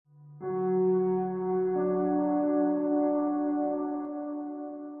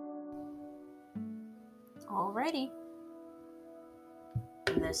Alrighty.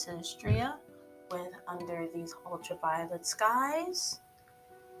 This is Drea with Under These Ultraviolet Skies,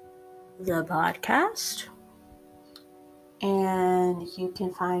 the podcast. And you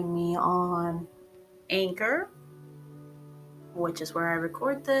can find me on Anchor, which is where I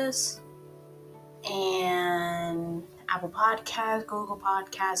record this, and Apple Podcasts, Google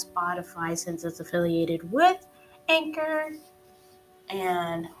Podcasts, Spotify, since it's affiliated with Anchor,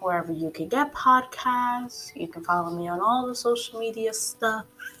 and wherever you can get podcasts. You can follow me on all the social media stuff.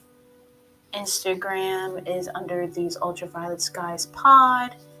 Instagram is Under These Ultraviolet Skies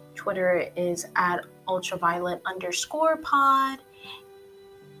Pod. Twitter is at ultraviolet_pod.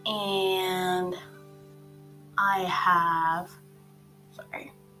 And I have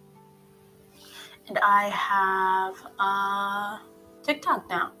TikTok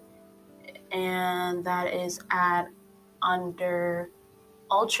now. And that is at Under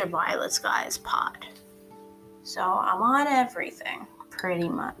Ultraviolet Skies Pod. So I'm on everything, pretty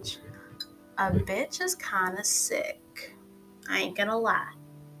much. A bitch is kind of sick. I ain't gonna lie.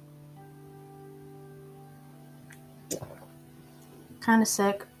 Kind of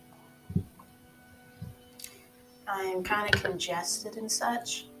sick. I'm kind of congested and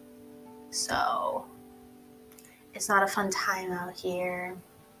such. So it's not a fun time out here.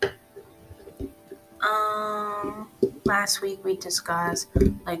 Last week we discussed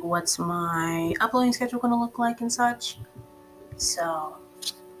what's my uploading schedule gonna look like and such. So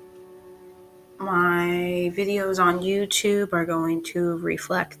my videos on YouTube are going to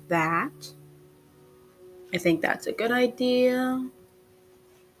reflect that. I think that's a good idea.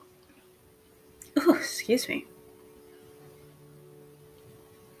 Oh, excuse me.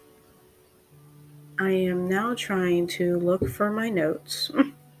 I am now trying to look for my notes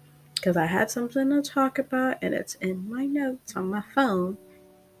because I had something to talk about and it's in my notes on my phone,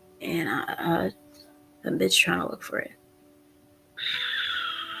 and I'm bitch trying to look for it.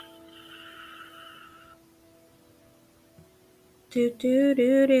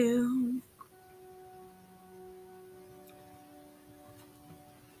 Do.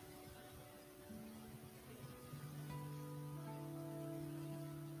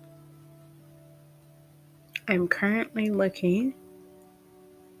 I'm currently looking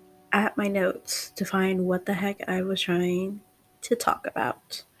at my notes to find what the heck I was trying to talk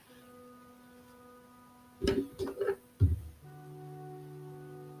about.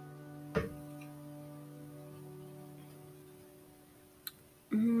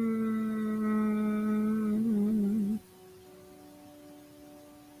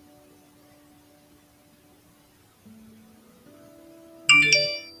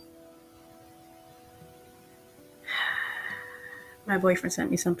 My boyfriend sent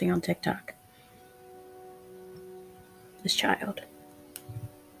me something on TikTok. This child.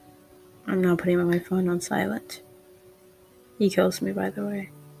 I'm now putting my phone on silent. He kills me, by the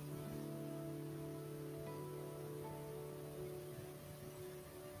way.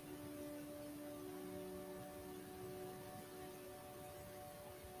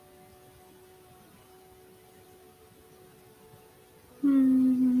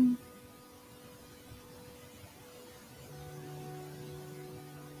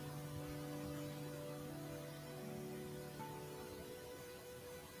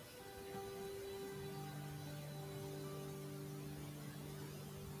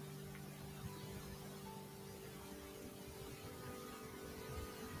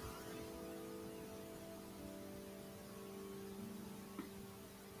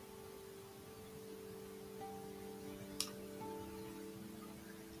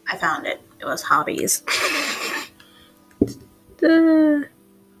 I found it. It was Hobbies. The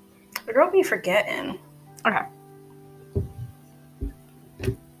girl be forgetting. Okay.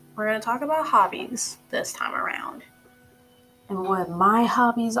 We're going to talk about hobbies this time around. And what my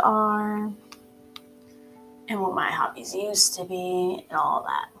hobbies are. And what my hobbies used to be. And all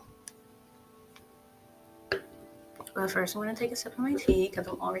that. But first I'm going to take a sip of my tea because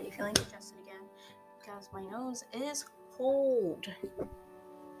I'm already feeling congested again. Because my nose is cold.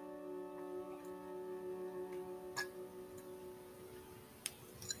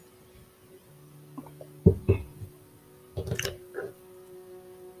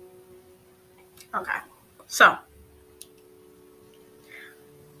 Okay, so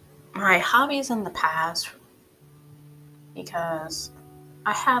my hobbies in the past, because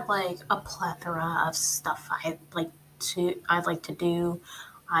I had a plethora of stuff I'd like to do.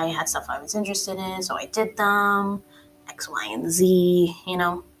 I had stuff I was interested in, so I did them. X, Y, and Z,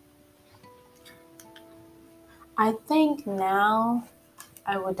 I think now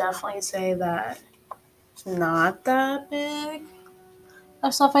I would definitely say that it's not that big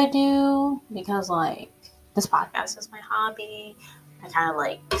of stuff I do, because this podcast is my hobby. I kind of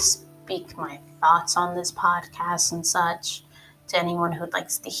like speak my thoughts on this podcast and such to anyone who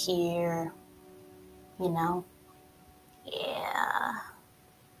likes to hear, you know. Yeah.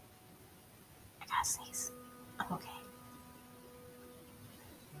 I gotta sneeze. I'm okay.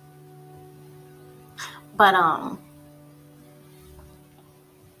 But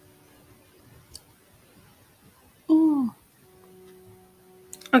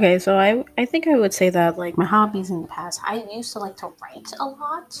okay, so I think I would say that like my hobbies in the past, I used to like to write a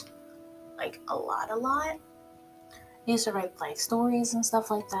lot, like a lot. I used to write like stories and stuff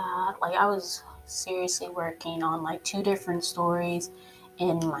like that. Like I was seriously working on like 2 different stories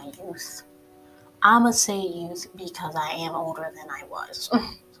in my youth. I'ma say youth because I am older than I was. So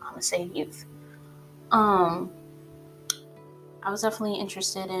I'ma say youth. Um, I was definitely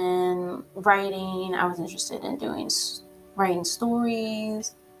interested in writing. I was interested in writing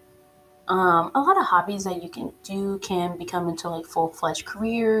stories. A lot of hobbies that you can do can become into like full-fledged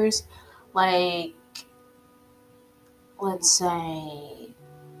careers. Like, let's say,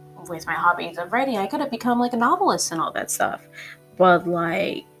 with my hobbies of writing, I could have become like a novelist and all that stuff. But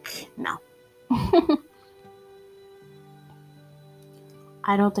like, no.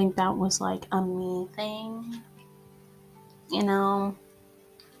 I don't think that was like a me thing. You know,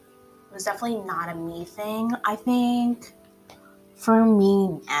 it was definitely not a me thing. I think for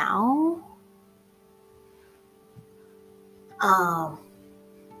me now, um,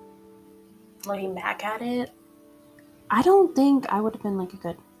 looking back at it, I don't think I would have been like a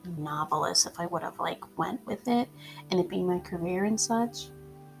good novelist if I would have like went with it and it being my career and such.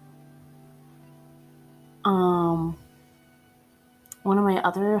 Um, One of my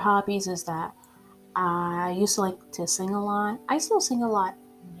other hobbies is that I used to like to sing a lot. I still sing a lot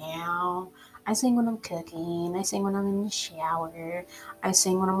now. I sing when I'm cooking. I sing when I'm in the shower. I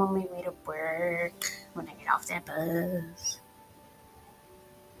sing when I'm on my way to work. When I get off that bus.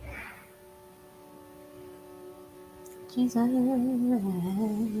 Jesus,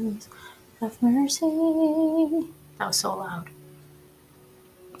 have mercy. That was so loud.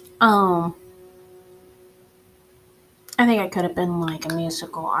 Um, I think I could have been like a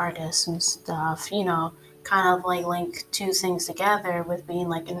musical artist and stuff. You know, kind of like link 2 things together with being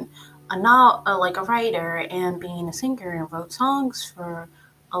like like a writer and being a singer and wrote songs for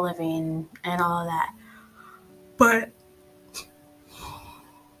a living and all of that. But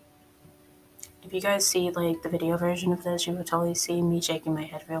if you guys see like the video version of this, you would totally see me shaking my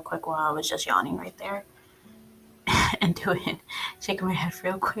head real quick while I was just yawning right there and shaking my head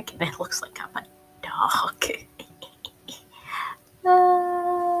real quick, and it looks like I'm a dog.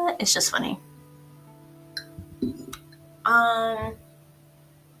 It's just funny. Um,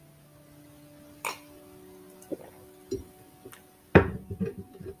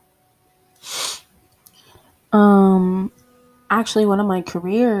 um, Actually, one of my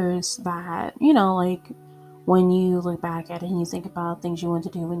careers that, like when you look back at it and you think about things you want to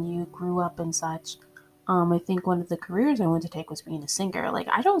do when you grew up and such, I think one of the careers I wanted to take was being a singer. Like,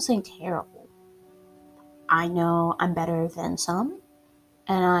 I don't sing terrible. I know I'm better than some,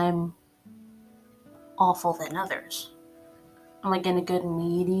 and I'm awful than others. I'm like in a good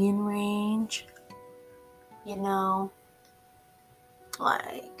median range, you know?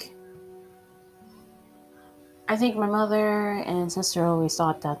 Like, I think my mother and sister always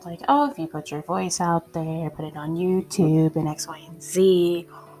thought that, like, oh, if you put your voice out there, put it on YouTube and X, Y, and Z,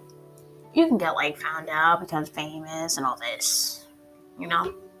 you can get, like, found out, become famous, and all this, you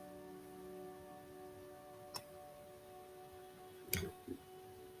know?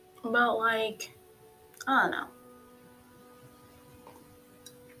 But, like, I don't know.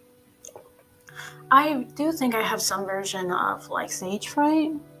 I do think I have some version of, like, stage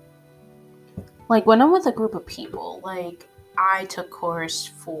fright. Like, when I'm with a group of people, like, I took course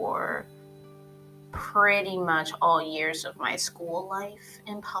for pretty much all years of my school life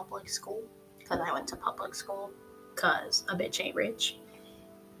in public school, because I went to public school, because a bitch ain't rich.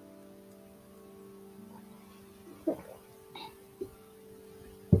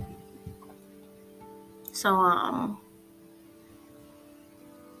 So,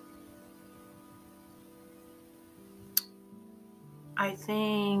 I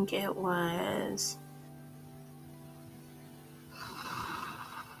think it was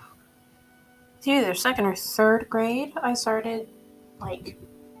either 2nd or 3rd grade I started, like,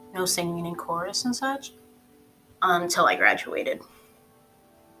 no singing in chorus and such until I graduated.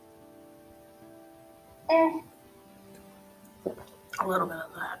 A little bit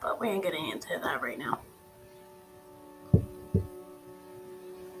of that, but we ain't getting into that right now.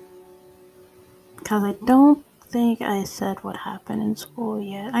 Because I don't think I said what happened in school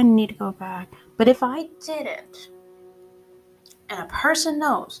yet. I need to go back. But if I didn't, and a person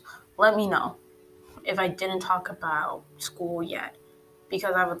knows, let me know if I didn't talk about school yet.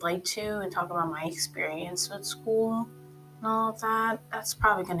 Because I would like to and talk about my experience with school and all of that. That's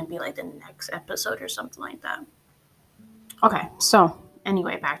probably going to be like the next episode or something like that. Okay, so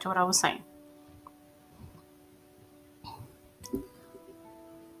anyway, back to what I was saying.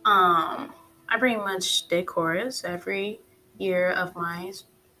 I pretty much did chorus every year of my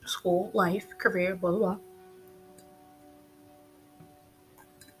school life, career, blah, blah, blah.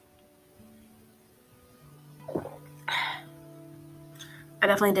 I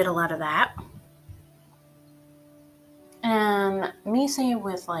definitely did a lot of that. And me singing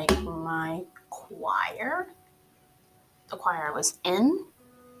with like my choir, the choir I was in,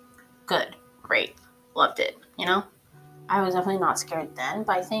 good, great, loved it, you know? I was definitely not scared then,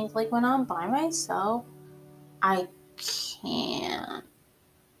 but I think like when I'm by myself, I can't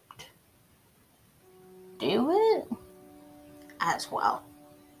do it as well,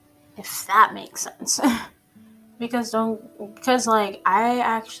 if that makes sense. because like I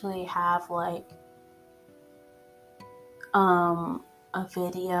actually have like a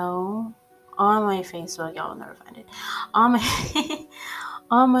video on my Facebook, y'all will never find it. On my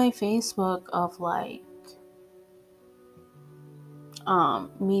on my Facebook of like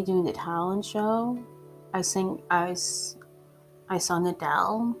me doing the talent show. I sung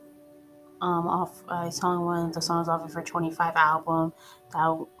Adele. I sung one of the songs off of her 25 album.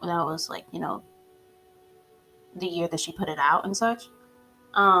 That was like, you know, the year that she put it out and such.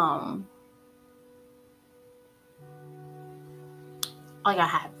 Like I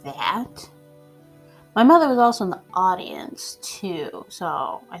had that. My mother was also in the audience too,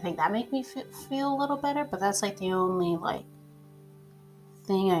 so I think that made me feel a little better. But that's like the only like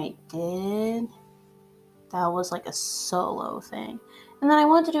thing I did that was like a solo thing. And then I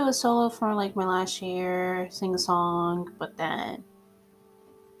wanted to do a solo for like my last year, sing a song, but then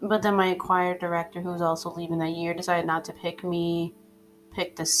my choir director, who was also leaving that year, decided not to pick me,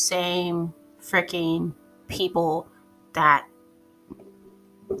 pick the same freaking people that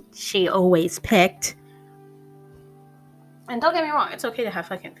she always picked. And don't get me wrong, it's okay to have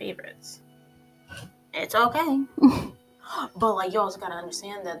fucking favorites. It's okay. But like, you also gotta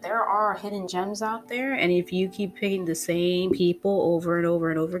understand that there are hidden gems out there, and if you keep picking the same people over and over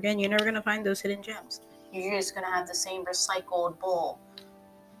and over again, you're never gonna find those hidden gems. You're just gonna have the same recycled bull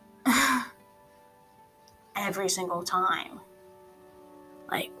every single time.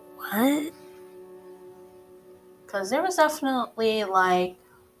 Like, what? Because there was definitely like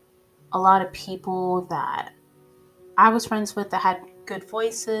a lot of people that I was friends with that had good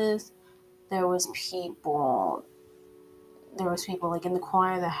voices. There was people like in the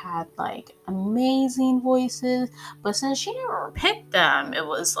choir that had like amazing voices, but since she never picked them, it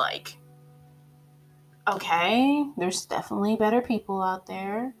was like, okay, there's definitely better people out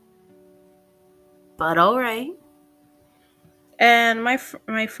there, but all right. And my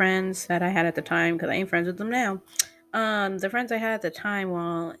friends that I had at the time, because I ain't friends with them now, the friends I had at the time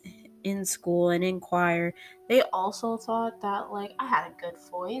while in school and in choir, they also thought that like I had a good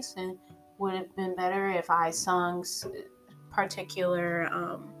voice and would have been better if I sung particular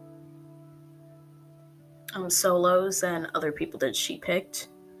solos than other people that she picked.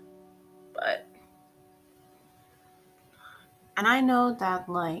 But and I know that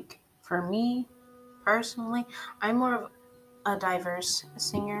like for me personally, I'm more of a diverse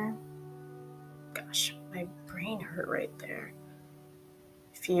singer. Gosh, my brain hurt right there.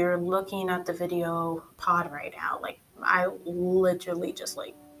 If you're looking at the video pod right now, like I literally just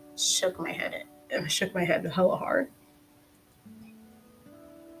like shook my head hella hard.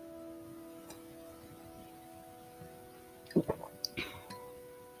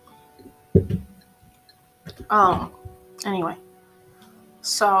 Um anyway,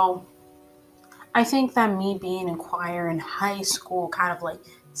 so I think that me being in choir in high school kind of like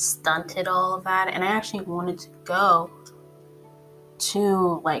stunted all of that, and I actually wanted to go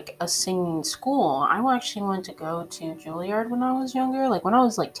to like a singing school. I actually wanted to go to Juilliard when I was younger. Like when I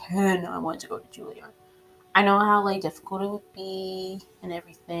was like 10, I wanted to go to Juilliard. I know how like difficult it would be and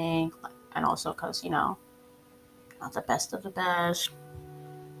everything, like, and also because, you know, not the best of the best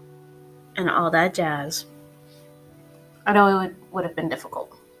and all that jazz. I know it would have been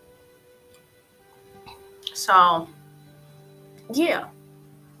difficult. So yeah.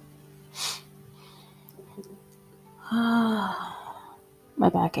 My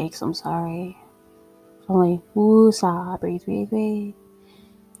back aches, I'm sorry. So I'm like, woo saw, breathe, breathe, breathe.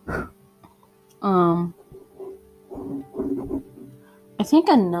 Um I think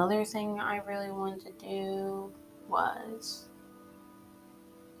another thing I really wanted to do was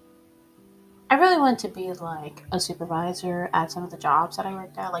I really want to be like a supervisor at some of the jobs that I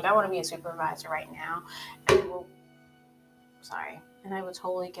worked at. Like I want to be a supervisor right now. And and I will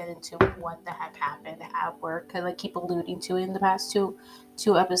totally get into what the heck happened at work because I keep alluding to it in the past two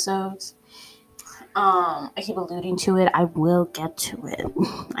episodes. I keep alluding to it. I will get to it.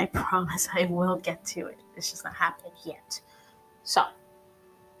 I promise I will get to it. It's just not happening yet. So,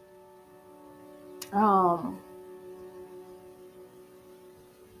 I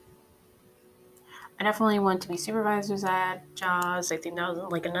definitely want to be supervisors at jobs. I think that was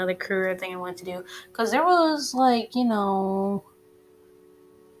like another career thing I wanted to do because there was like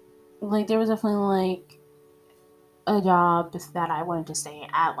there was definitely like a job that I wanted to stay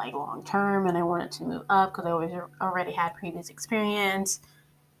at like long term, and I wanted to move up because I already had previous experience,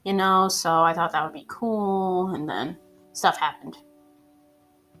 So I thought that would be cool, and then stuff happened.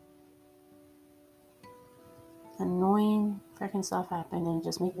 Annoying freaking stuff happened, and it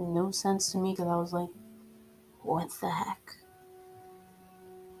just made no sense to me because I was like, what the heck?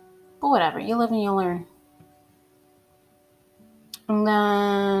 But whatever, you live and you learn. And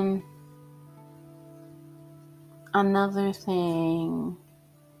then another thing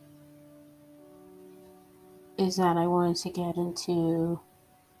is that I wanted to get into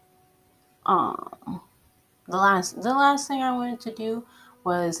the last thing I wanted to do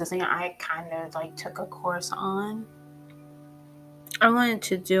was the thing I kind of like took a course on. I wanted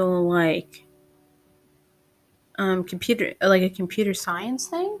to do like a computer science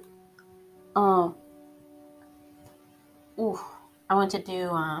thing. Um I want to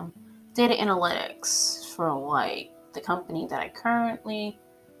do data analytics for like the company that I currently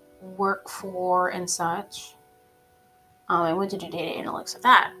work for and such. I went to do data analytics of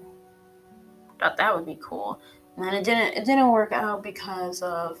that. Thought that would be cool. And then it didn't work out because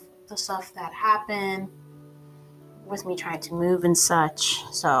of the stuff that happened with me trying to move and such.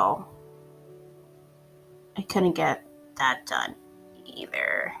 So I couldn't get that done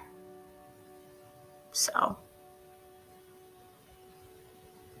either. So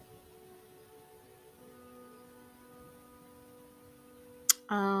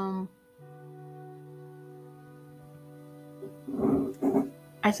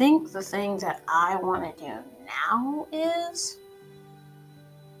I think the thing that I want to do now is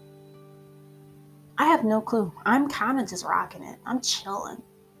I have no clue. I'm kind of just rocking it. I'm chilling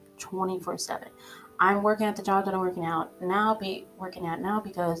 24/7. I'm working at the job that I'm working at now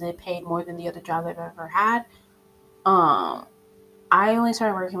because it paid more than the other jobs I've ever had. I only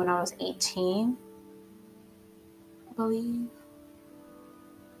started working when I was 18, I believe.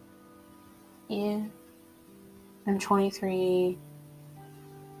 Yeah. I'm 23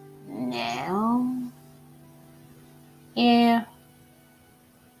 now. Yeah.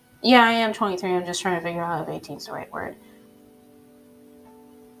 Yeah, I am 23. I'm just trying to figure out if 18 is the right word.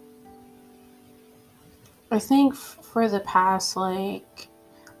 I think for the past like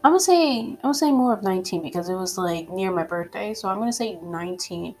I'm gonna say more of 19 because it was like near my birthday, so I'm gonna say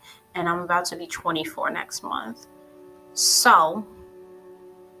 19, and I'm about to be 24 next month. So,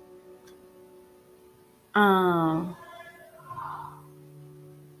 um,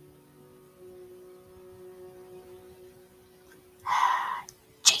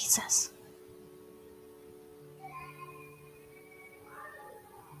 Jesus.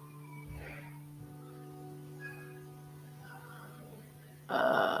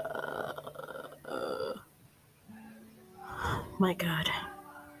 My God.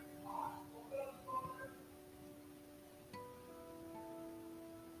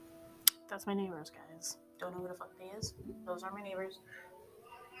 That's my neighbors, guys. Don't know who the fuck they is. Those are my neighbors.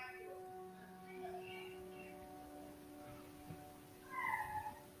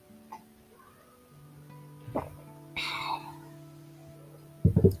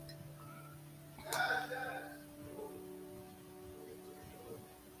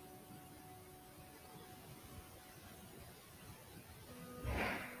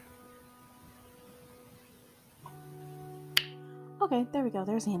 Okay, there we go.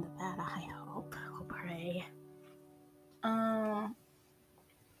 There's the end of that. I hope. I'll pray. I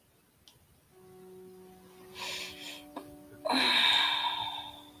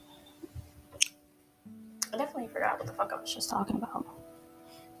definitely forgot what the fuck I was just talking about.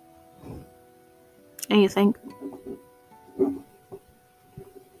 Anything?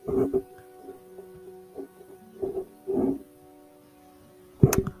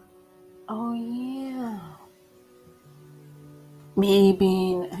 Oh yeah. Me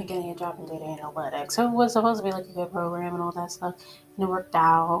getting a job in data analytics. So it was supposed to be like a good program and all that stuff, and it worked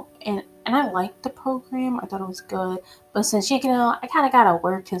out. And And I liked the program. I thought it was good. But since, I kind of got to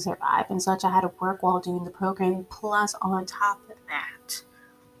work to survive and such, I had to work while doing the program. Plus, on top of that,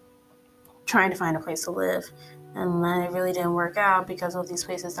 trying to find a place to live. And then it really didn't work out because of these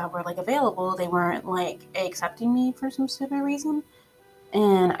places that were, available. They weren't, accepting me for some stupid reason.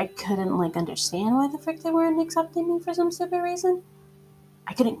 And I couldn't, understand why the frick they weren't accepting me for some stupid reason.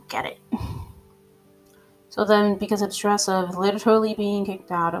 I couldn't get it. So then, because of the stress of literally being kicked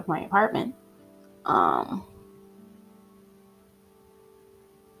out of my apartment, I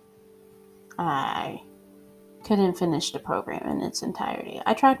couldn't finish the program in its entirety.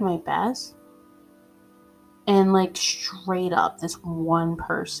 I tried my best, and straight up, this one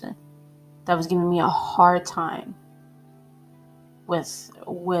person that was giving me a hard time with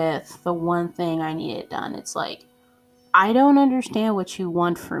the one thing I needed done. It's I don't understand what you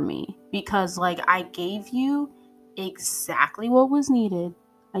want from me, because I gave you exactly what was needed.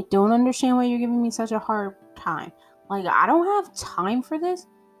 I don't understand why you're giving me such a hard time. I don't have time for this.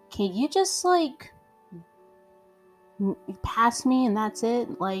 Can you just pass me and that's it?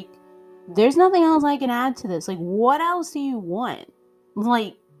 There's nothing else I can add to this. What else do you want?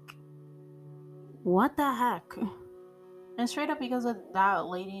 What the heck? And straight up, because of that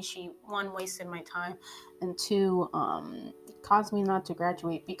lady, she, one, wasted my time, and two, caused me not to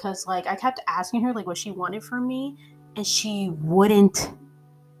graduate, because I kept asking her what she wanted from me, and she wouldn't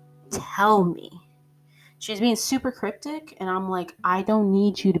tell me. She's being super cryptic, and I'm I don't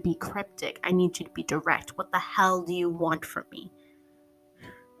need you to be cryptic. I need you to be direct. What the hell do you want from me?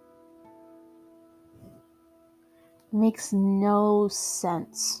 Makes no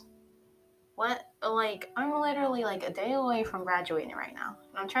sense. What? I'm literally a day away from graduating right now.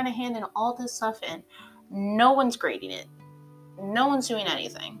 And I'm trying to hand in all this stuff in. No one's grading it. No one's doing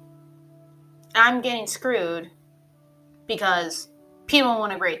anything. I'm getting screwed because people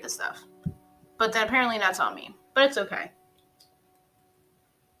want to grade this stuff. But then apparently that's on me. But it's okay.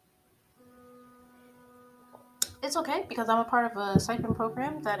 It's okay, because I'm a part of a stipend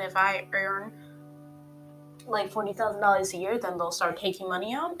program that if I earn $40,000 a year, then they'll start taking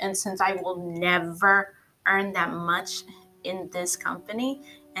money out. And since I will never earn that much in this company,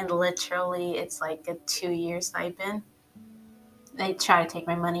 and literally it's a 2-year stipend, they try to take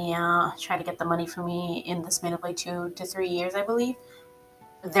my money out, try to get the money from me in the span of 2 to 3 years, I believe.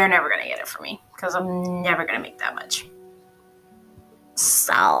 They're never going to get it from me, because I'm never going to make that much.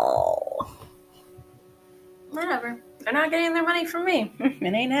 So, whatever. They're not getting their money from me.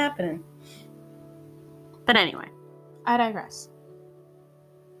 It ain't happening. But anyway, I digress.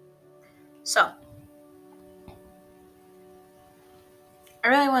 So, I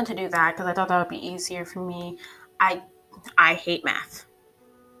really wanted to do that because I thought that would be easier for me. I hate math.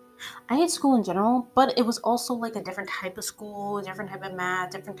 I hate school in general, but it was also a different type of school, a different type of math,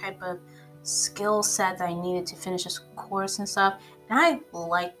 different type of skill set that I needed to finish this course and stuff. And I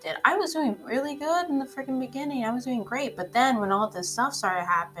liked it. I was doing really good in the freaking beginning. I was doing great. But then when all this stuff started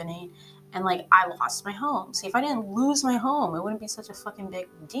happening, and I lost my home. See, if I didn't lose my home, it wouldn't be such a fucking big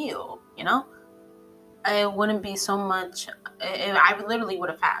deal, It wouldn't be so much. I literally would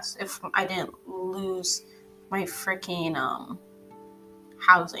have passed if I didn't lose my freaking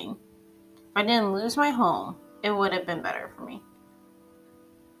housing. If I didn't lose my home, it would have been better for me.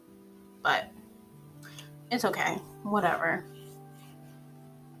 But it's okay. Whatever.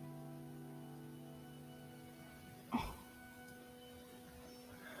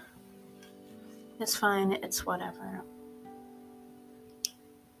 It's fine. It's whatever.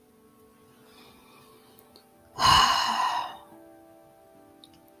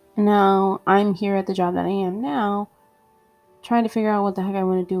 Now, I'm here at the job that I am now, trying to figure out what the heck I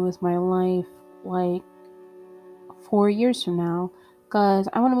want to do with my life, 4 years from now, because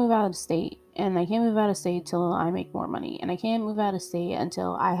I want to move out of the state, and I can't move out of state till I make more money, and I can't move out of state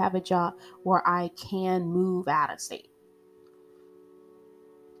until I have a job where I can move out of state.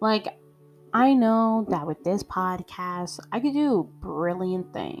 I know that with this podcast, I could do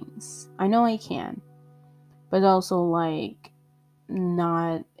brilliant things. I know I can, but also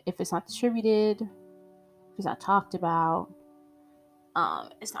not, if it's not distributed, if it's not talked about,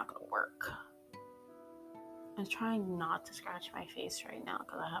 it's not gonna work. I'm trying not to scratch my face right now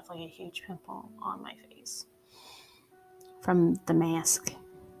because I have a huge pimple on my face from the mask,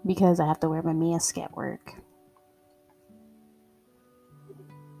 because I have to wear my mask at work.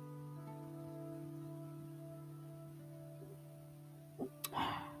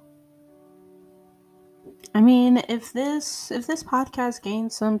 I mean, if this podcast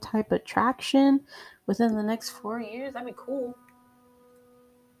gains some type of traction within the next 4 years, that'd be cool.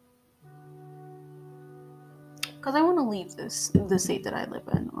 because I want to leave the state that I live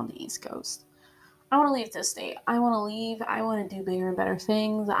in on the East Coast. I want to leave this state. I want to leave. I want to do bigger and better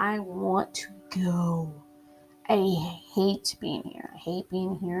things. I want to go. I hate being here. I hate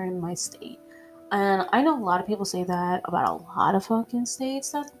being here in my state. And I know a lot of people say that about a lot of fucking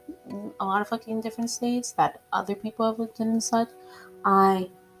states, that a lot of fucking different states that other people have lived in and such. I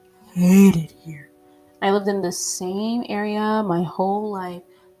hate it here. I lived in the same area my whole life,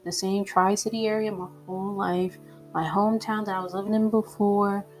 the same Tri-City area my whole life, my hometown that I was living in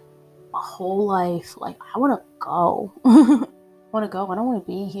before, my whole life. Like, I want to go. I want to go. I don't want to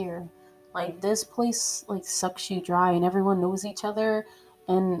be here. Like, this place, like, sucks you dry and everyone knows each other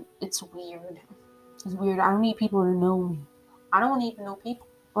and it's weird. It's weird. I don't need people to know me. I don't want to even know people.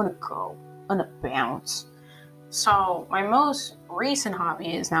 I want to go. I want to bounce. So, my most recent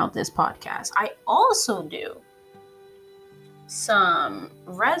hobby is now this podcast. I also do some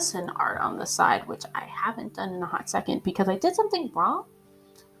resin art on the side, which I haven't done in a hot second because I did something wrong.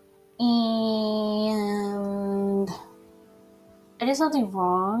 And I did something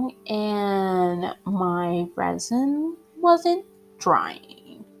wrong, and my resin wasn't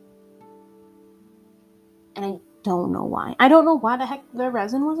drying. And I don't know why. I don't know why the heck the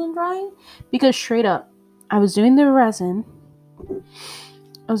resin wasn't drying. Because straight up, I was doing the resin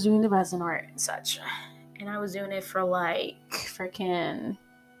art and such. And I was doing it for like freaking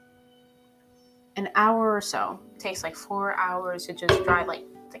an hour or so. It takes like 4 hours to just dry like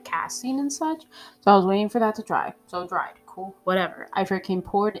the casting and such. So I was waiting for that to dry. So it dried. Cool. Whatever. I freaking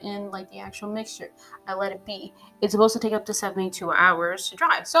poured in like the actual mixture. I let it be. It's supposed to take up to 72 hours to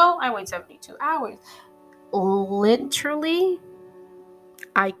dry. So I wait 72 hours. Literally,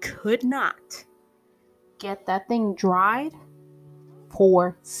 I could not get that thing dried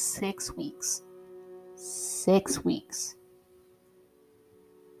for 6 weeks. 6 weeks.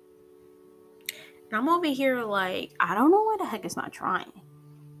 And I'm over here like, I don't know why the heck it's not drying.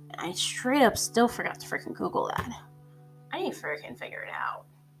 And I straight up still forgot to freaking Google that. I need to freaking figure it out.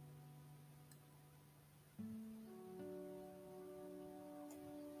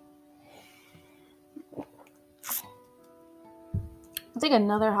 I think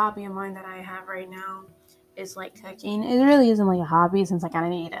another hobby of mine that I have right now is like cooking. It really isn't like a hobby since I kind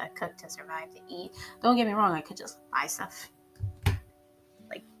of need to cook to survive, to eat. Don't get me wrong, I could just buy stuff.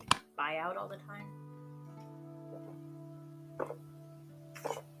 Like, buy out all the time.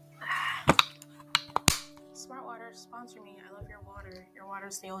 Smart Water, sponsor me. I love your water. Your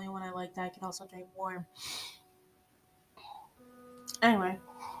water's the only one I like that I can also drink warm. Anyway.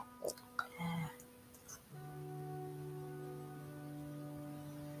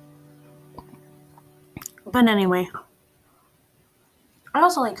 But anyway. I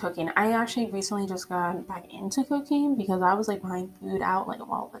also like cooking. I actually recently just got back into cooking because I was like buying food out like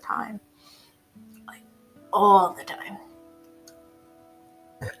all the time. Like all the time.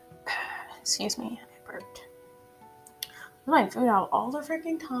 Excuse me, I burped. I was buying food out all the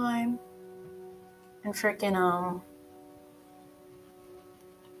freaking time. And freaking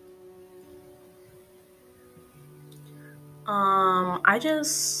I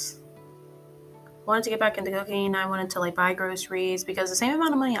just wanted to get back into cooking. I wanted to like buy groceries because the same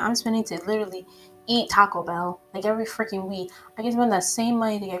amount of money I'm spending to literally eat Taco Bell like every freaking week, I can spend that same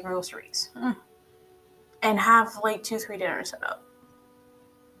money to get groceries and have like 2-3 dinners set up.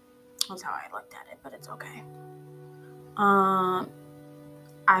 That's how I looked at it, but it's okay.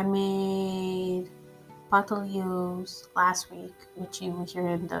 I made patillos last week, which you will hear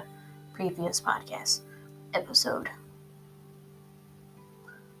in the previous podcast episode.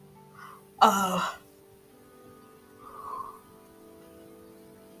 Ow,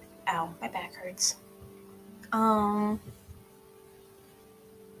 my back hurts. I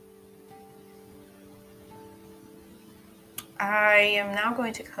am now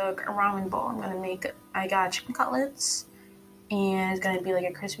going to cook a ramen bowl. I got chicken cutlets, and it's going to be like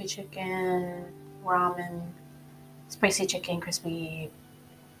a crispy chicken, ramen, spicy chicken, crispy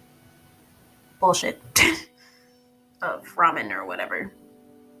bullshit of ramen or whatever.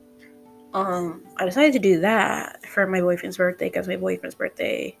 I decided to do that for my boyfriend's birthday because my boyfriend's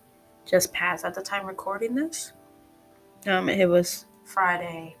birthday just passed at the time recording this. It was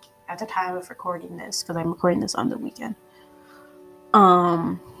Friday at the time of recording this because I'm recording this on the weekend.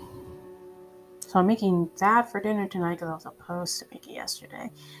 So I'm making that for dinner tonight because I was supposed to make it yesterday.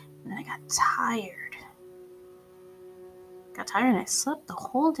 And then I got tired. And I slept the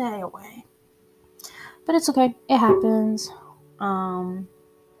whole day away. But it's okay. It happens.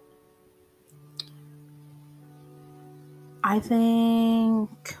 I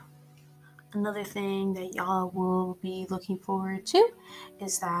think another thing that y'all will be looking forward to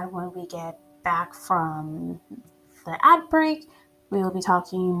is that when we get back from the ad break, we will be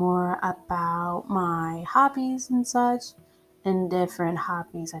talking more about my hobbies and such, and different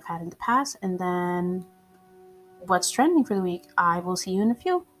hobbies I've had in the past, and then what's trending for the week. I will see you in a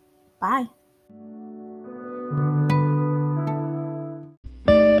few. Bye.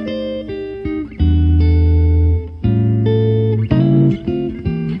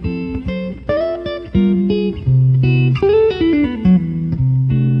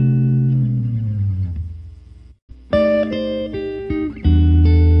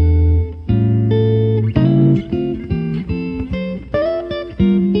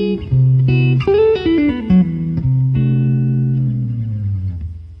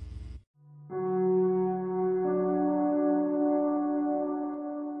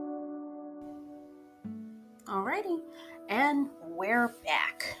 Alrighty, and we're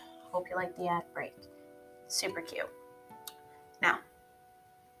back. Hope you like the ad break. Super cute. Now,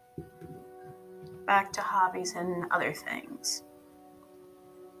 back to hobbies and other things.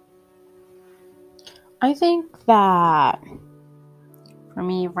 I think that for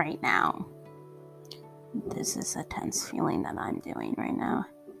me right now, this is a tense feeling that I'm doing right now.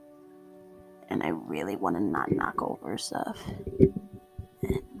 And I really want to not knock over stuff and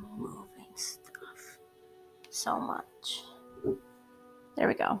moving stuff so much. There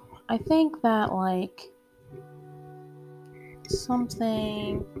we go. I think that like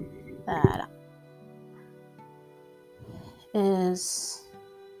something that is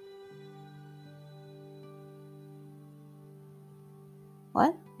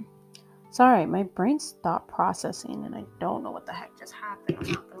what? Sorry, my brain stopped processing and I don't know what the heck just happened.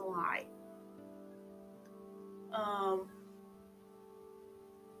 I'm not gonna lie.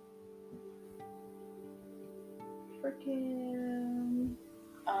 Freaking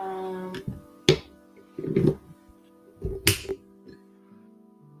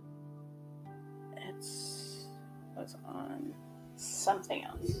it's what's on something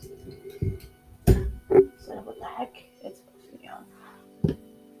else. So what the heck it's supposed to be on.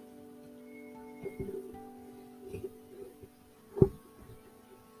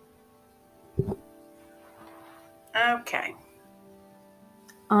 Okay.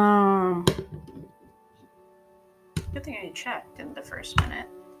 Good thing I checked in the first minute.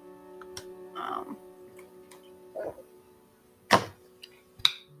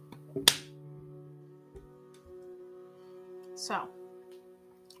 So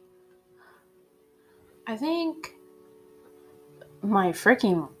I think my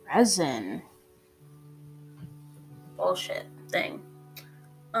freaking resin bullshit thing.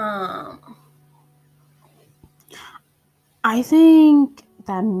 I think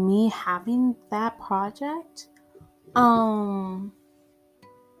that me having that project,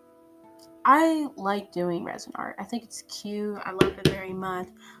 I like doing resin art. I think it's cute. I love it very much.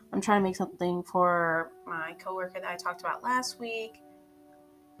 I'm trying to make something for my coworker that I talked about last week.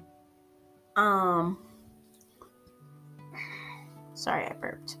 Sorry, I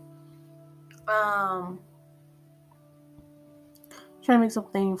burped. Trying to make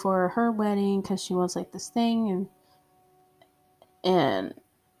something for her wedding because she wants like this thing, and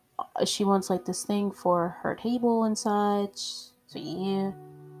she wants like this thing for her table and such. So yeah.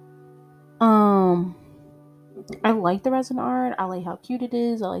 I like the resin art. I like how cute it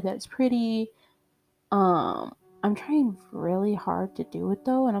is. I like that it's pretty. I'm trying really hard to do it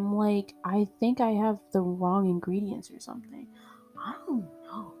though, and I'm like, I think I have the wrong ingredients or something. I don't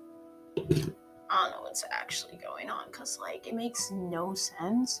know. I don't know what's actually going on because like it makes no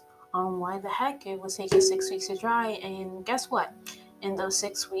sense on why the heck it was taking 6 weeks to dry. And guess what? In those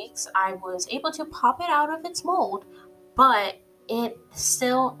 6 weeks, I was able to pop it out of its mold, but it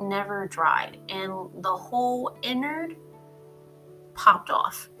still never dried, and the whole innard popped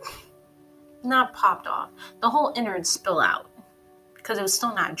off. Not popped off. The whole innard spilled out because it was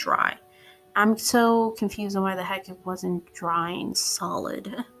still not dry. I'm so confused on why the heck it wasn't drying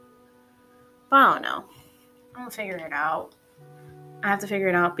solid. But I don't know. I'm gonna figure it out. I have to figure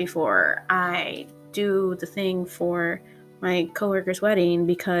it out before I do the thing for my coworker's wedding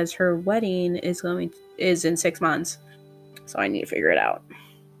because her wedding is in 6 months. So I need to figure it out.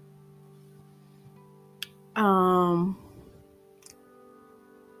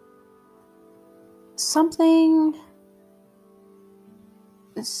 Something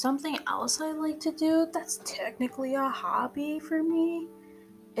else I like to do that's technically a hobby for me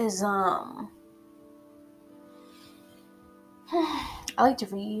is I like to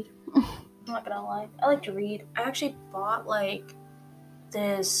read. I'm not gonna lie. I like to read. I actually bought like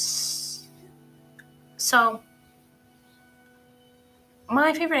this. So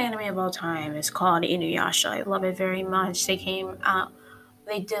my favorite anime of all time is called Inuyasha. I love it very much. They came out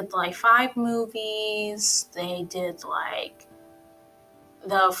they did like 5 movies. They did like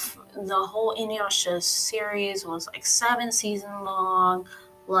the whole Inuyasha series was like 7 seasons long.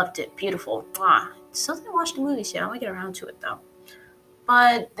 Loved it. Beautiful. Mwah. Still didn't watch the movies yet. I might get around to it though.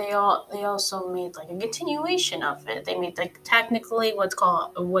 But they also made like a continuation of it. They made like technically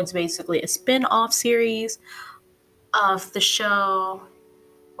what's basically a spin-off series of the show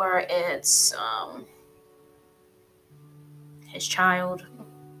where it's his child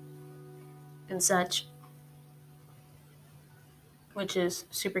and such, which is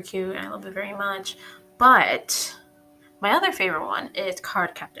super cute and I love it very much. But my other favorite one is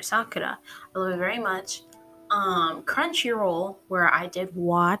Cardcaptor Sakura. I love it very much. Crunchyroll, where I did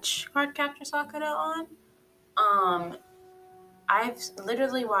watch Cardcaptor Sakura on, I've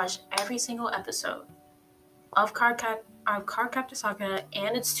literally watched every single episode of Cardcaptor Sakura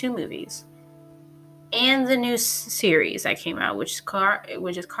and its 2 movies, and the new series that came out, which is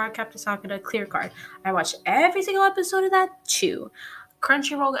Cardcaptor Sakura Clear Card. I watched every single episode of that too.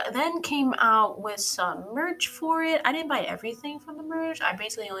 Crunchyroll then came out with some merch for it. I didn't buy everything from the merch. I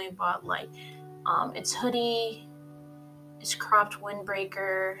basically only bought like its hoodie, its cropped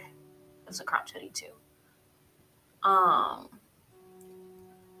windbreaker. It was a cropped hoodie too.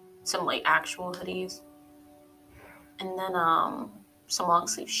 Some like actual hoodies, and then some long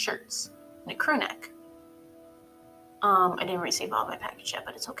sleeve shirts and a crew neck. I didn't receive all my package yet,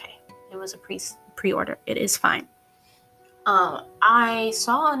 but it's okay. It was a pre-order. It is fine. I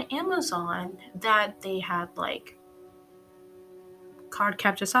saw on Amazon that they had like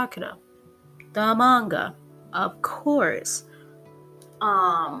Cardcaptor Sakura, the manga, of course,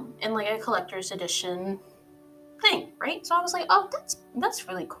 in like a collector's edition thing, right? So I was like, oh, that's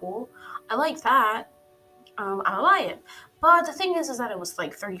really cool. I like that. I'll buy it. But the thing is that it was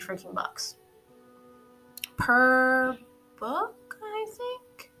like 30 freaking bucks per book, I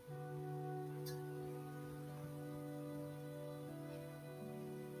think.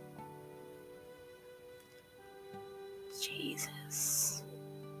 Jesus.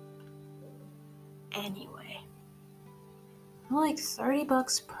 Anyway, like 30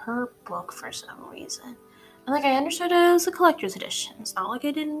 bucks per book for some reason. And like I understood it was a collector's edition. It's not like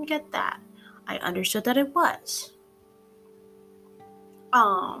I didn't get that. I understood that it was.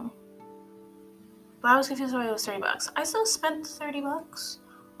 But I was confused why it was 30 bucks. I still spent 30 bucks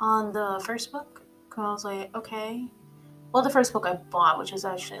on the first book. Cause I was like, okay. Well, the first book I bought, which is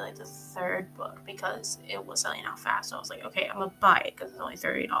actually like the 3rd book, because it was selling out fast. So I was like, okay, I'm gonna buy it because it's only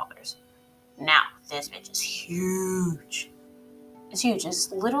 $30. Now, this bitch is huge. It's huge.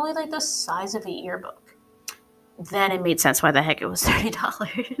 It's literally like the size of a yearbook. Then it made sense why the heck it was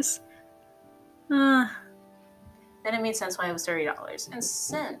 $30. Then it made sense why it was $30. And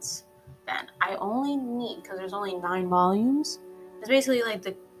since then, I only need, because there's only 9 volumes, it's basically like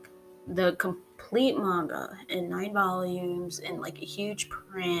the complete manga in 9 volumes in like a huge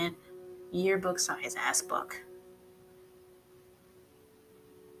print, yearbook size ass book.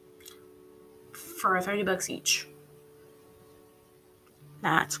 For 30 bucks each.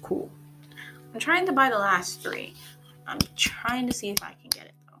 That's cool. I'm trying to buy the last 3. I'm trying to see if I can get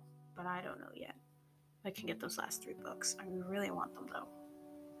it though, but I don't know yet. I can get those last 3 books. I really want them though.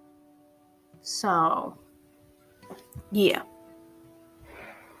 So, yeah.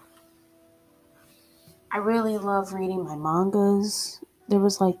 I really love reading my mangas. There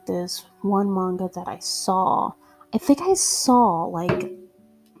was like this one manga that I saw. I think I saw like...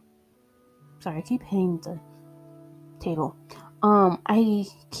 Sorry, I keep hitting the table. I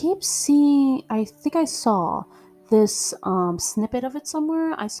keep seeing... I think I saw this snippet of it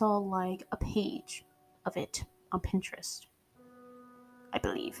somewhere. I saw like a page of it on Pinterest, I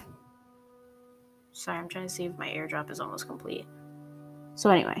believe. Sorry, I'm trying to see if my airdrop is almost complete.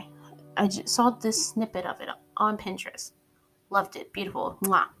 So anyway, I just saw this snippet of it on Pinterest. Loved it. Beautiful.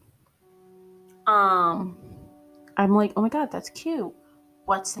 Mwah. I'm like, oh my god, that's cute.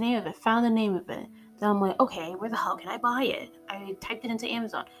 What's the name of it? Found the name of it. Then I'm like, okay, where the hell can I buy it? I typed it into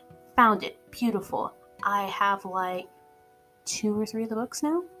Amazon. Found it. Beautiful. I have like 2 or 3 of the books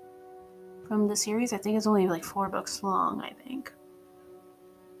now from the series. I think it's only like 4 books long, I think.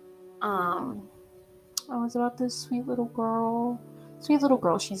 Oh, it's about this sweet little girl.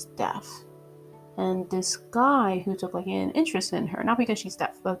 She's deaf. And this guy who took like an interest in her, not because she's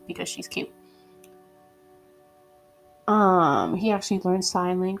deaf, but because she's cute. He actually learned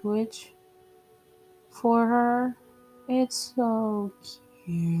sign language for her. It's so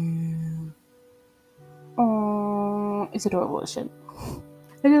cute. Oh, it's adorable as shit.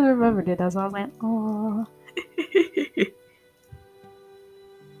 I just remembered it as I was like, oh.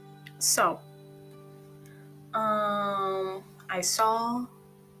 So, I saw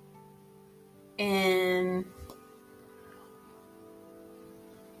And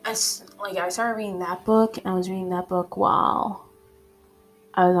I started reading that book, and I was reading that book while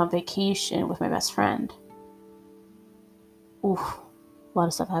I was on vacation with my best friend. Oof, a lot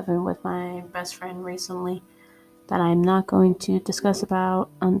of stuff happened with my best friend recently that I'm not going to discuss about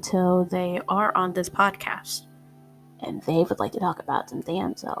until they are on this podcast. And they would like to talk about them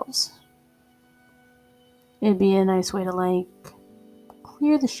damn selves. It'd be a nice way to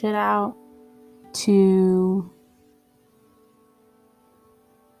clear the shit out to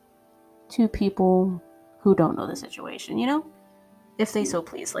people who don't know the situation, if they so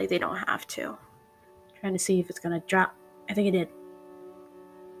please. They don't have to. Trying to see if it's gonna drop. I think it did.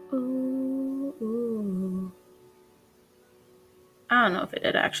 Ooh. I don't know if it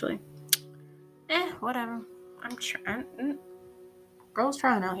did actually. Whatever. I'm trying. Girl's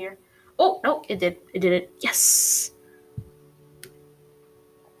trying out here. Oh no, it did. It did it. Yes.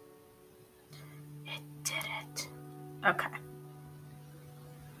 It did it. Okay.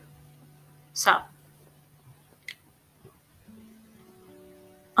 So.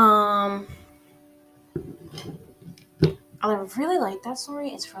 I really like that story.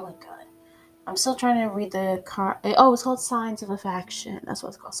 It's really good. I'm still trying to read the car. Oh, it's called Signs of Affection. That's what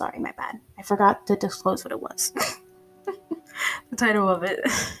it's called. Sorry, my bad. I forgot to disclose what it was. The title of it.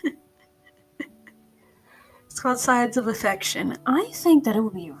 It's called Signs of Affection. I think that it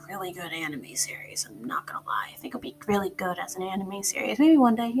would be a really good anime series. I'm not gonna lie. I think it would be really good as an anime series. Maybe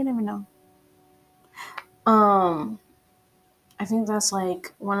one day. You never know. I think that's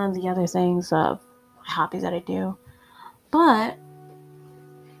one of the other things of hobbies that I do. But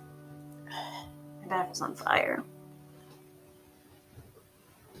my back is on fire.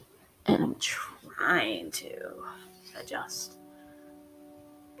 And I'm trying to adjust.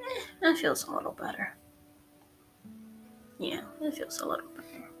 That feels a little better. Yeah, it feels a little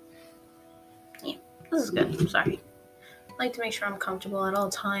better. Yeah, this is good. Sorry. I like to make sure I'm comfortable at all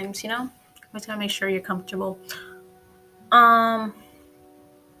times, Always gotta make sure you're comfortable.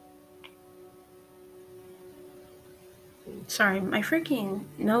 Sorry, my freaking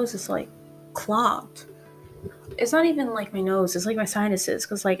nose is clogged. It's not even my nose, it's my sinuses,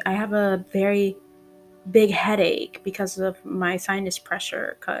 because I have a very big headache because of my sinus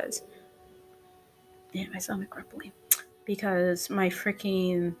pressure, because my stomach grumbly, because my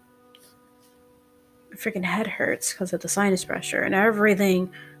freaking head hurts because of the sinus pressure, and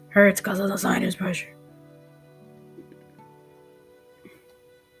everything hurts because of the sinus pressure.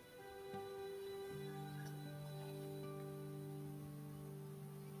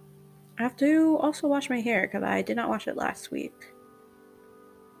 I have to also wash my hair because I did not wash it last week.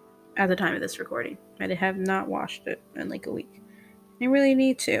 At the time of this recording, I have not washed it in a week. I really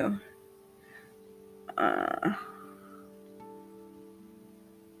need to. I'm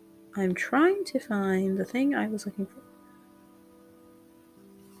trying to find the thing I was looking for.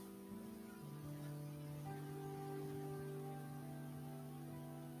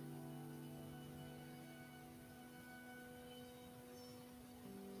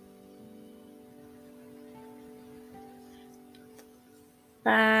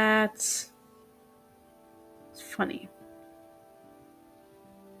 That's funny.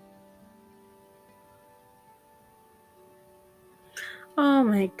 Oh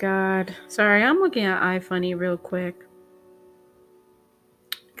my god. Sorry, I'm looking at iFunny real quick.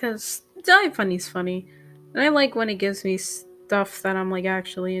 Because iFunny's funny. And I like when it gives me stuff that I'm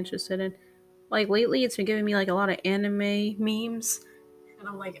actually interested in. Lately it's been giving me a lot of anime memes. And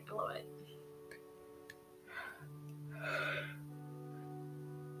I'm I love it.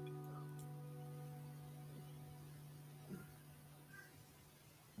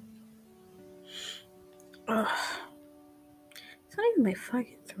 Ugh. It's not even my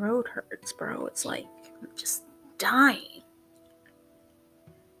fucking throat hurts, bro. It's I'm just dying.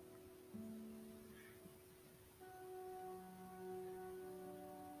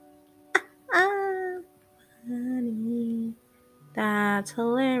 Funny. That's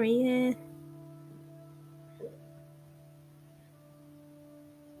hilarious.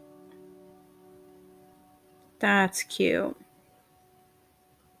 That's cute.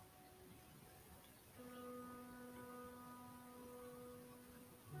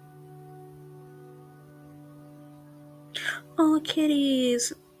 Oh,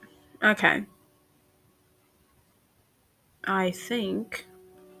 kitties. Okay. I think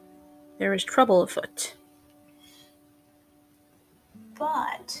there is trouble afoot.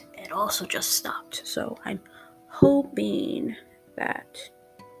 But it also just stopped, so I'm hoping that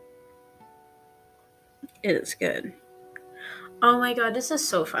it is good. Oh my god, this is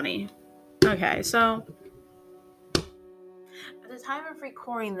so funny. Okay, so at the time of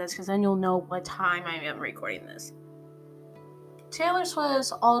recording this, because then you'll know what time I am recording this, Taylor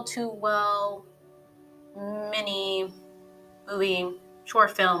Swift's All Too Well mini movie,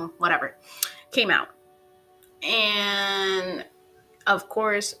 short film, whatever, came out. And of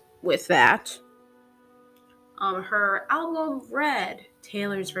course, with that, her album Red,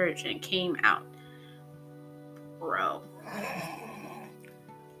 Taylor's version, came out. Bro,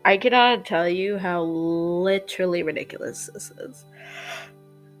 I cannot tell you how literally ridiculous this is.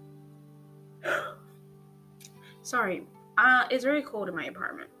 Sorry, it's very cold in my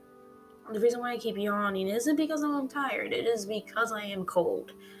apartment. The reason why I keep yawning isn't because I'm tired, it is because I am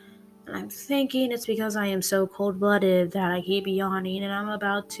cold. And I'm thinking it's because I am so cold-blooded that I keep yawning and I'm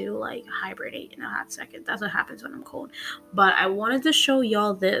about to hibernate in a hot second. That's what happens when I'm cold. But I wanted to show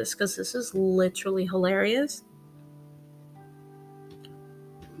y'all this because this is literally hilarious.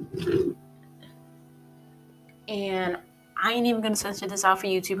 And I ain't even gonna censor this out for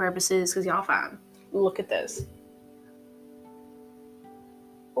YouTube purposes because y'all fine. Look at this.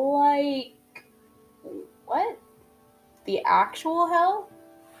 Like, what? The actual hell?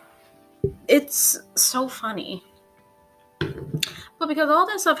 It's so funny. But because all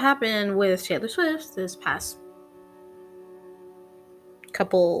this stuff happened with Taylor Swift this past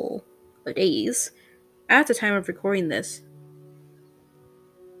couple of days, at the time of recording this,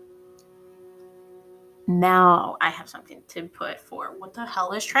 now I have something to put for what the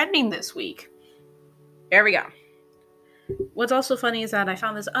hell is trending this week. There we go. What's also funny is that I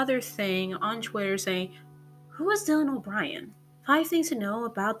found this other thing on Twitter saying, who is Dylan O'Brien? 5 things to know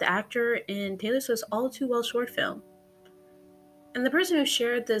about the actor in Taylor Swift's All Too Well short film. And the person who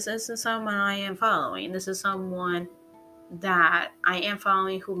shared this isn't someone I am following. This is someone that I am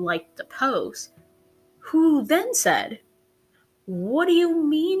following who liked the post, who then said, what do you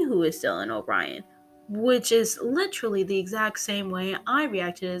mean who is Dylan O'Brien? Which is literally the exact same way I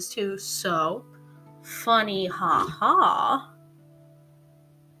reacted as to, so funny, haha.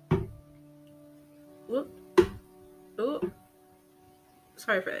 Oop.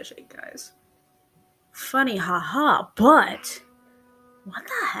 Sorry for that shake, guys. Funny, haha, but what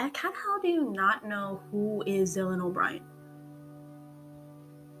the heck? How the hell do you not know who is Dylan O'Brien?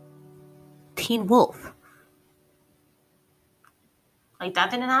 Teen Wolf. Like,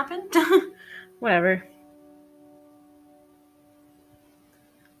 that didn't happen? Whatever.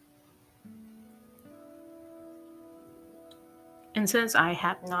 And since I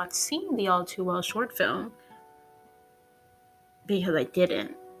have not seen the All Too Well short film, because I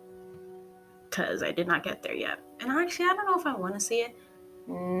didn't, because I did not get there yet. And actually, I don't know if I want to see it.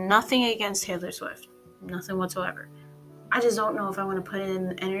 Nothing against Taylor Swift. Nothing whatsoever. I just don't know if I want to put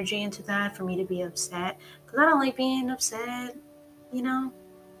in energy into that for me to be upset. Because I don't like being upset, you know?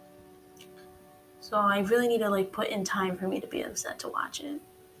 So I really need to put in time for me to be upset to watch it.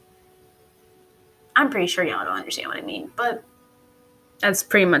 I'm pretty sure y'all don't understand what I mean. But that's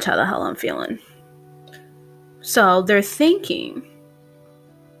pretty much how the hell I'm feeling. So they're thinking,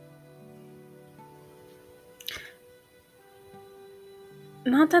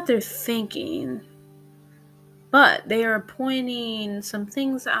 not that they're thinking, but they are pointing some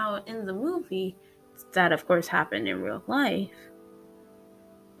things out in the movie that, of course, happened in real life.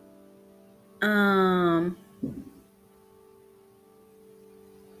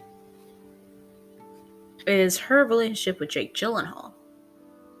 Is her relationship with Jake Gyllenhaal.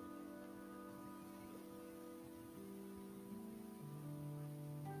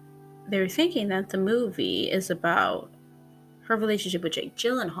 They're thinking that the movie is about her relationship with Jake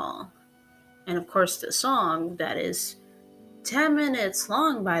Gyllenhaal. And of course, the song that is 10 minutes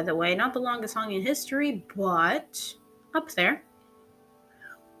long, by the way, not the longest song in history, but up there.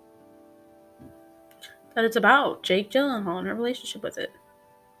 That it's about Jake Gyllenhaal and her relationship with it.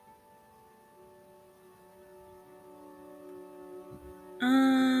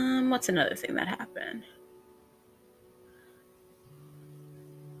 What's another thing that happened?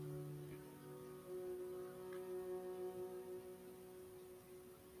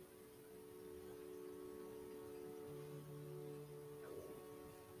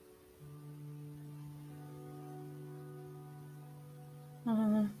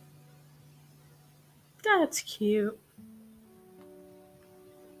 That's cute.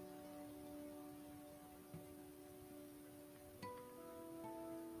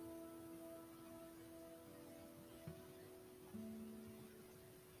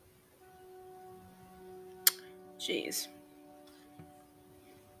 Jeez.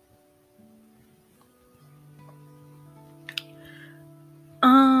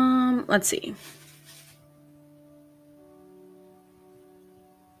 Let's see.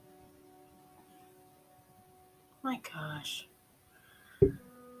 My gosh.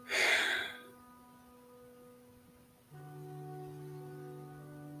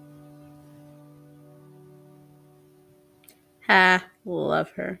 Ha, love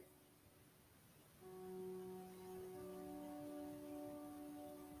her.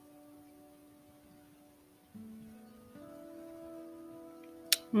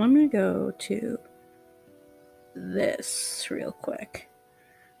 Let me go to this real quick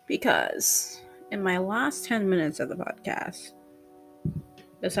because in my last 10 minutes of the podcast,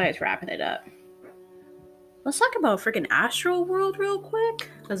 besides wrapping it up, let's talk about freaking Astral World real quick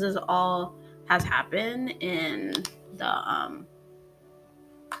because this all has happened in the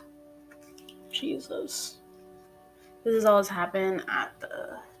Jesus. This is all has happened at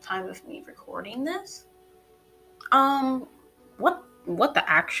the time of me recording this. What the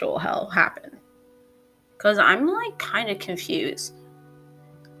actual hell happened? Because I'm like kind of confused.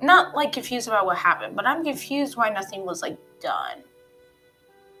 Not like confused about what happened, but I'm confused why nothing was like done.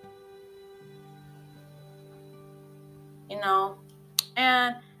 You know?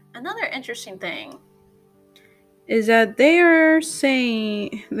 And another interesting thing is that they are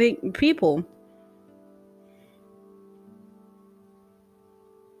saying people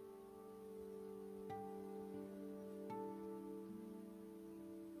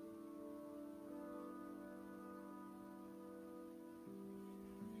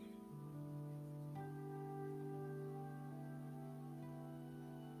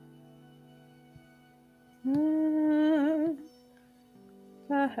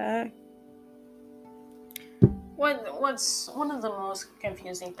the heck? What's one of the most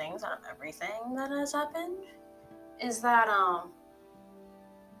confusing things out of everything that has happened is that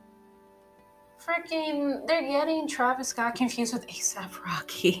freaking they're getting Travis Scott confused with ASAP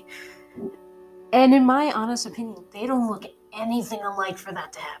Rocky. And in my honest opinion, they don't look anything alike for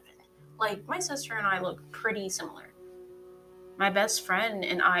that to happen. Like, my sister and I look pretty similar. My best friend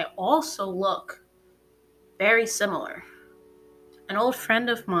and I also look very similar. An old friend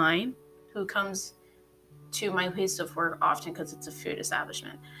of mine who comes to my place of work often because it's a food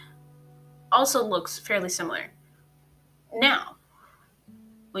establishment also looks fairly similar. Now,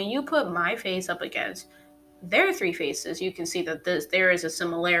 when you put my face up against their three faces, you can see that there is a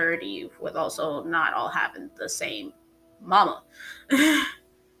similarity with also not all having the same mama.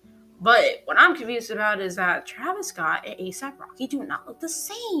 But what I'm confused about is that Travis Scott and ASAP Rocky do not look the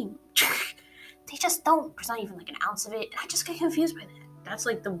same. They just don't. There's not even like an ounce of it. And I just get confused by that. That's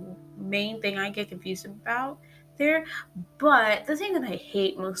like the main thing I get confused about there. But the thing that I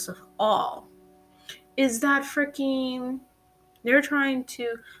hate most of all is that freaking they're trying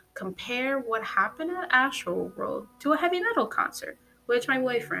to compare what happened at Astral World to a heavy metal concert, which my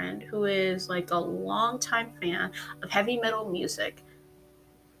boyfriend, who is like a longtime fan of heavy metal music,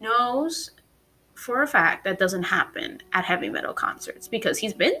 knows for a fact that doesn't happen at heavy metal concerts because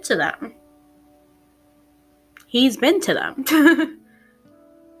he's been to them. He's been to them.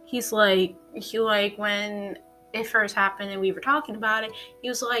 he like when it first happened and we were talking about it, he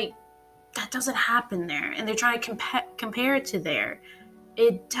was like, that doesn't happen there. And they're trying to compare it to there.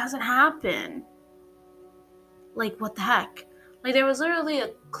 It doesn't happen. Like, what the heck? Like, there was literally a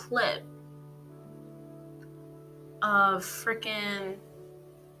clip of freaking...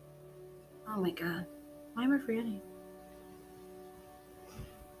 Oh my god. Why am I forgetting?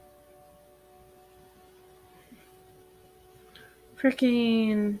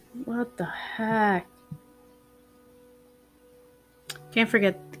 Freaking... What the heck? Can't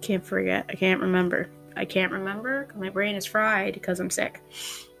forget. I can't remember. My brain is fried because I'm sick.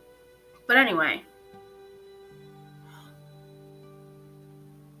 But anyway.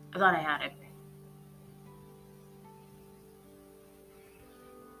 I thought I had it.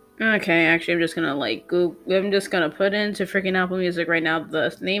 Okay, actually, I'm just gonna put into freaking Apple Music right now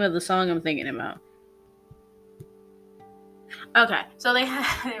the name of the song I'm thinking about. Okay, so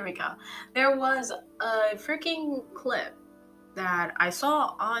there we go. There was a freaking clip that I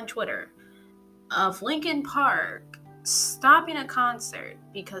saw on Twitter of Linkin Park stopping a concert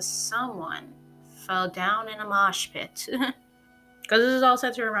because someone fell down in a mosh pit. Because this is all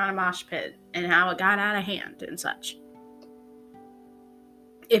centered around a mosh pit and how it got out of hand and such.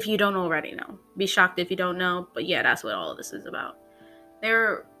 If you don't already know. Be shocked if you don't know, but yeah, that's what all of this is about.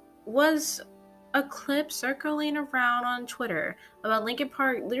 There was a clip circling around on Twitter about Linkin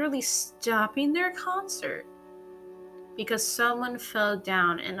Park literally stopping their concert because someone fell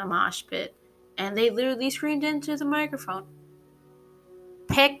down in a mosh pit and they literally screamed into the microphone,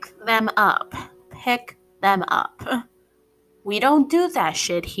 "Pick them up. Pick them up. We don't do that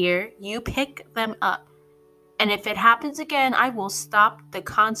shit here. You pick them up. And if it happens again, I will stop the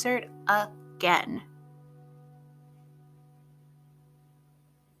concert again."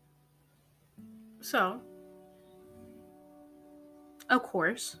 So, of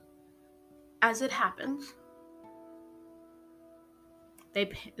course, as it happens,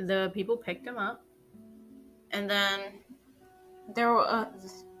 The people picked him up, and then there were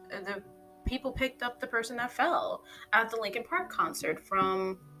the people picked up the person that fell at the Linkin Park concert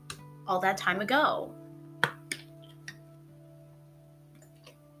from all that time ago.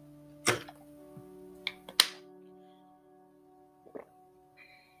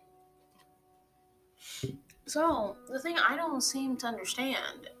 So the thing I don't seem to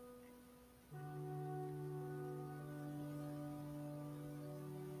understand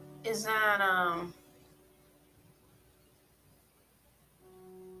is that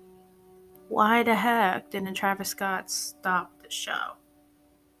why the heck didn't Travis Scott stop the show?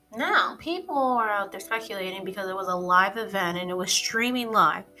 Now, people are out there speculating because it was a live event and it was streaming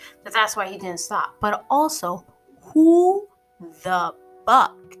live that's why he didn't stop. But also, who the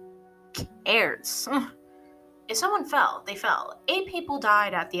fuck cares? If someone fell, they fell. 8 people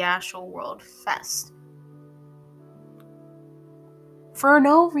died at the Astral World Fest. For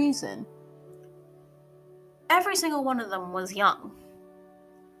no reason. Every single one of them was young.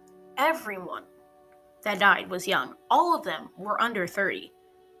 Everyone that died was young. All of them were under 30.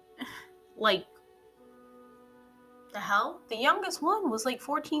 Like, the hell? The youngest one was like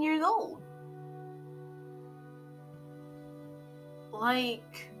 14 years old.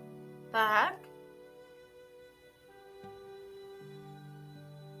 Like, the heck?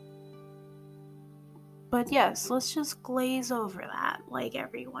 But yes, let's just glaze over that like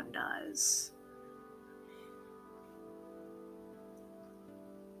everyone does.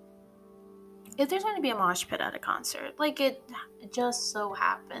 If there's going to be a mosh pit at a concert, like it just so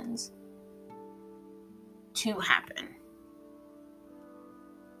happens to happen,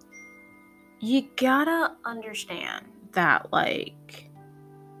 you gotta understand that, like,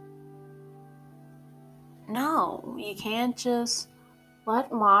 no, you can't just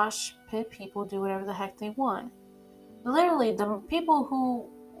let mosh pit people do whatever the heck they want. Literally, the people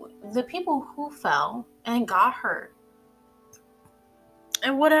who fell and got hurt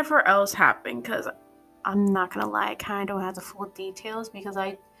and whatever else happened, because I'm not gonna lie, I kind of don't have the full details because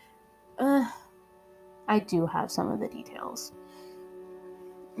I do have some of the details.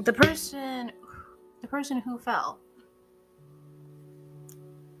 The person who fell,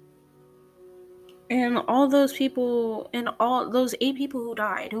 and all those people, and all those 8 people who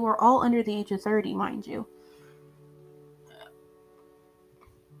died, who were all under the age of 30, mind you,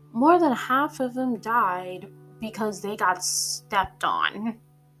 more than half of them died because they got stepped on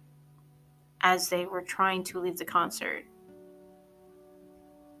as they were trying to leave the concert.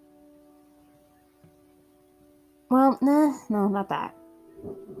 Well, no, not that.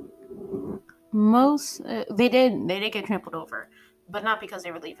 Most they did get trampled over, but not because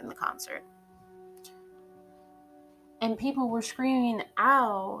they were leaving the concert. And people were screaming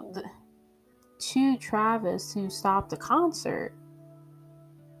out to Travis to stop the concert,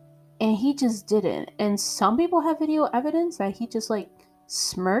 and he just didn't. And some people have video evidence that he just like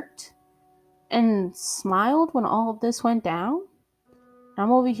smirked and smiled when all of this went down.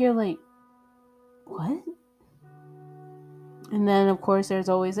 I'm over here like, what? And then of course there's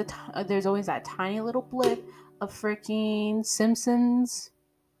always that tiny little blip of freaking Simpsons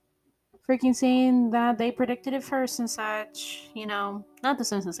freaking saying that they predicted it first and such. You know, not the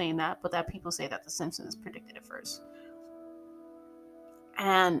Simpsons saying that, but that people say that the Simpsons predicted it first.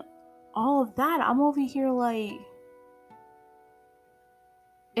 And all of that, I'm over here like,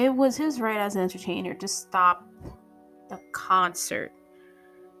 it was his right as an entertainer to stop the concert.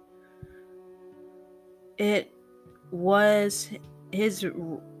 It was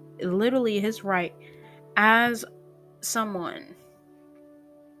literally his right as someone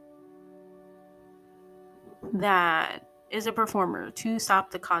that is a performer to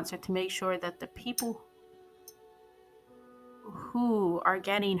stop the concert, to make sure that the people who are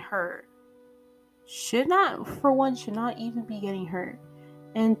getting hurt should not even be getting hurt,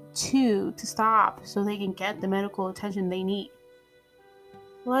 and 2, to stop so they can get the medical attention they need.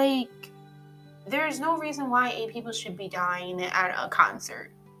 Like, there is no reason why 8 people should be dying at a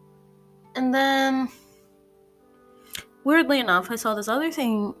concert. And then, weirdly enough, I saw this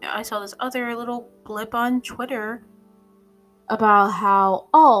other little blip on Twitter about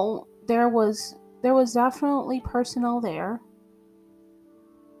how, there was definitely personnel there.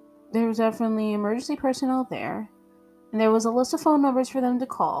 There was definitely emergency personnel there. And there was a list of phone numbers for them to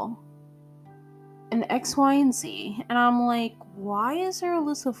call. And X, Y, and Z. And I'm like, why is there a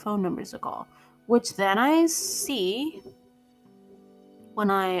list of phone numbers to call? Which then I see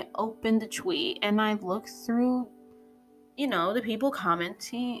when I open the tweet and I look through, the people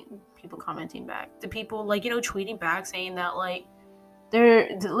commenting back. The people, tweeting back saying that,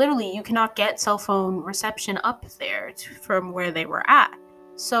 they're literally, you cannot get cell phone reception up there from where they were at.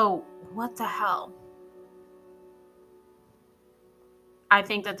 So, what the hell? I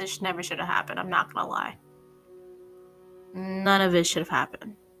think that this never should have happened. I'm not gonna lie. None of it should have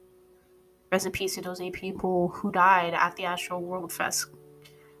happened. Rest in peace to those 8 people who died at the Astro World Fest,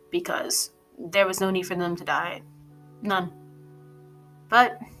 because there was no need for them to die. None.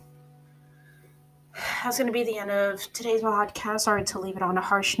 But that's going to be the end of today's podcast. Sorry to leave it on a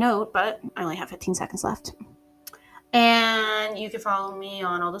harsh note, but I only have 15 seconds left. And you can follow me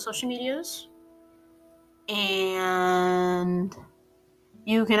on all the social medias. And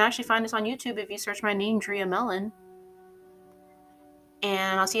you can actually find us on YouTube if you search my name, Drea Mellon.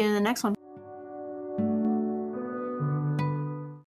 And I'll see you in the next one.